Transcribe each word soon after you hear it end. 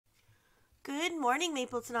Good morning,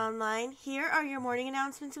 Mapleton Online. Here are your morning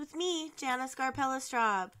announcements with me, Jana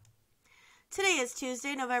Scarpella-Straub. Today is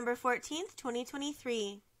Tuesday, November 14th,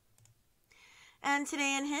 2023. And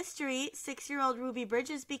today in history, 6-year-old Ruby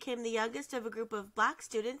Bridges became the youngest of a group of black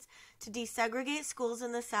students to desegregate schools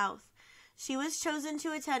in the South. She was chosen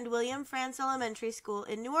to attend William Frantz Elementary School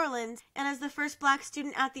in New Orleans, and as the first black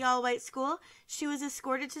student at the all-white school, she was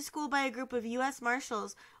escorted to school by a group of U.S.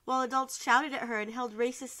 Marshals, while adults shouted at her and held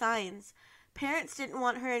racist signs. Parents didn't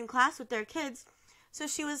want her in class with their kids, so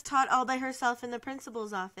she was taught all by herself in the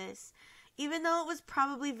principal's office. Even though it was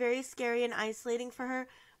probably very scary and isolating for her,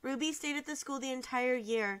 Ruby stayed at the school the entire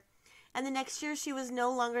year, and the next year she was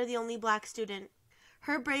no longer the only black student.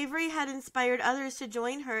 Her bravery had inspired others to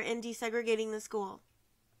join her in desegregating the school.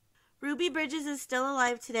 Ruby Bridges is still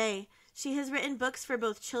alive today. She has written books for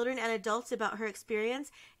both children and adults about her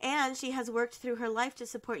experience, and she has worked through her life to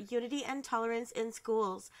support unity and tolerance in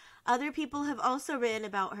schools. Other people have also written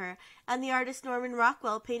about her, and the artist Norman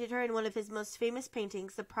Rockwell painted her in one of his most famous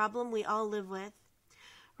paintings, The Problem We All Live With.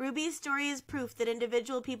 Ruby's story is proof that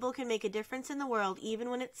individual people can make a difference in the world, even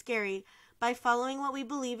when it's scary, by following what we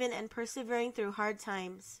believe in and persevering through hard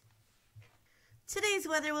times. Today's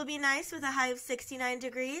weather will be nice with a high of 69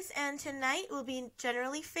 degrees, and tonight will be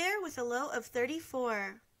generally fair with a low of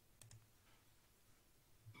 34.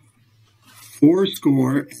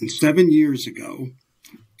 77 years ago,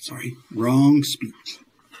 wrong speech.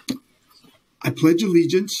 I pledge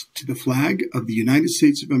allegiance to the flag of the United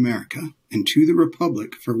States of America and to the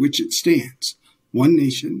republic for which it stands, one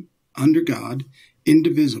nation, under God,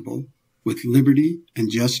 indivisible, with liberty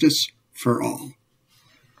and justice for all.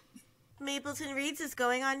 Mapleton Reads is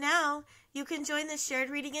going on now. You can join the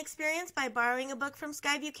shared reading experience by borrowing a book from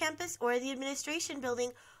Skyview Campus or the administration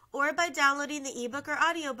building, or by downloading the ebook or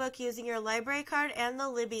audiobook using your library card and the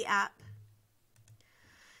Libby app.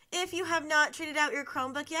 If you have not treated out your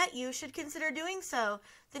Chromebook yet, you should consider doing so.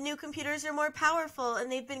 The new computers are more powerful,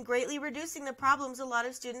 and they've been greatly reducing the problems a lot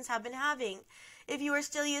of students have been having. If you are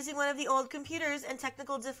still using one of the old computers and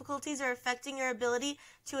technical difficulties are affecting your ability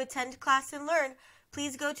to attend class and learn,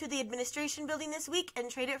 please go to the administration building this week and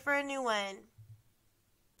trade it for a new one.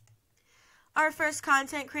 Our first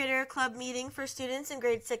Content Creator Club meeting for students in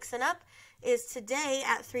grade 6 and up is today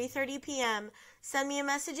at 3:30 p.m. Send me a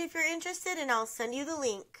message if you're interested and I'll send you the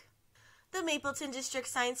link. The Mapleton District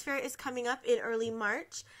Science Fair is coming up in early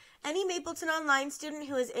March. Any Mapleton Online student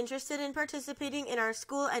who is interested in participating in our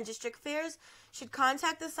school and district fairs should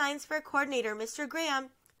contact the Science Fair coordinator, Mr.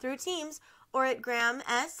 Graham, through Teams or at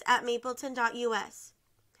grahams@mapleton.us.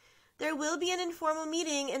 There will be an informal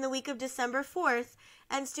meeting in the week of December 4th,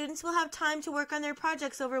 and students will have time to work on their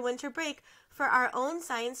projects over winter break for our own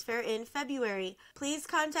science fair in February. Please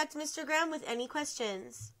contact Mr. Graham with any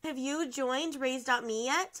questions. Have you joined Raise.me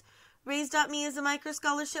yet? Raise.me is a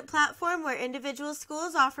micro-scholarship platform where individual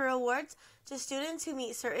schools offer awards to students who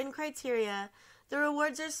meet certain criteria. The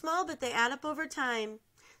rewards are small, but they add up over time.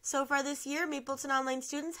 So far this year, Mapleton Online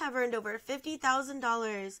students have earned over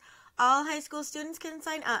 $50,000. All high school students can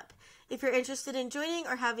sign up. If you're interested in joining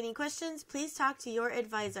or have any questions, please talk to your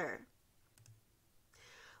advisor.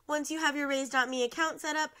 Once you have your Raise.me account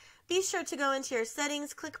set up, be sure to go into your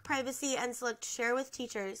settings, click Privacy, and select Share with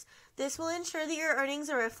Teachers. This will ensure that your earnings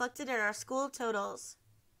are reflected in our school totals.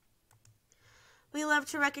 We love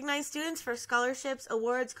to recognize students for scholarships,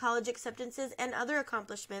 awards, college acceptances, and other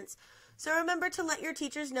accomplishments. So remember to let your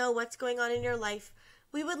teachers know what's going on in your life.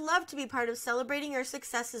 We would love to be part of celebrating your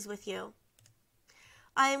successes with you.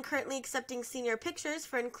 I am currently accepting senior pictures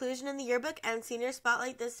for inclusion in the yearbook and senior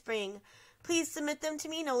spotlight this spring. Please submit them to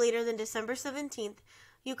me no later than December 17th.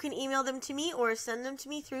 You can email them to me or send them to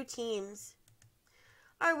me through Teams.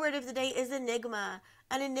 Our word of the day is enigma.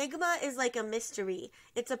 An enigma is like a mystery.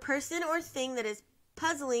 It's a person or thing that is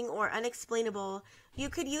puzzling or unexplainable. You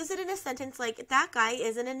could use it in a sentence like, that guy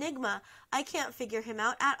is an enigma. I can't figure him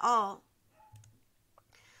out at all.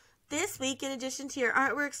 This week, in addition to your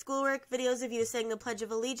artwork, schoolwork, videos of you saying the Pledge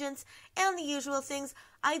of Allegiance, and the usual things,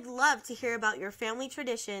 I'd love to hear about your family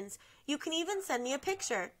traditions. You can even send me a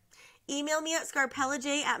picture. Email me at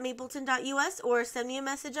scarpellaj@mapleton.us or send me a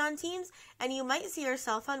message on Teams, and you might see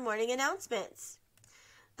yourself on morning announcements.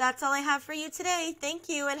 That's all I have for you today. Thank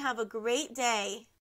you, and have a great day.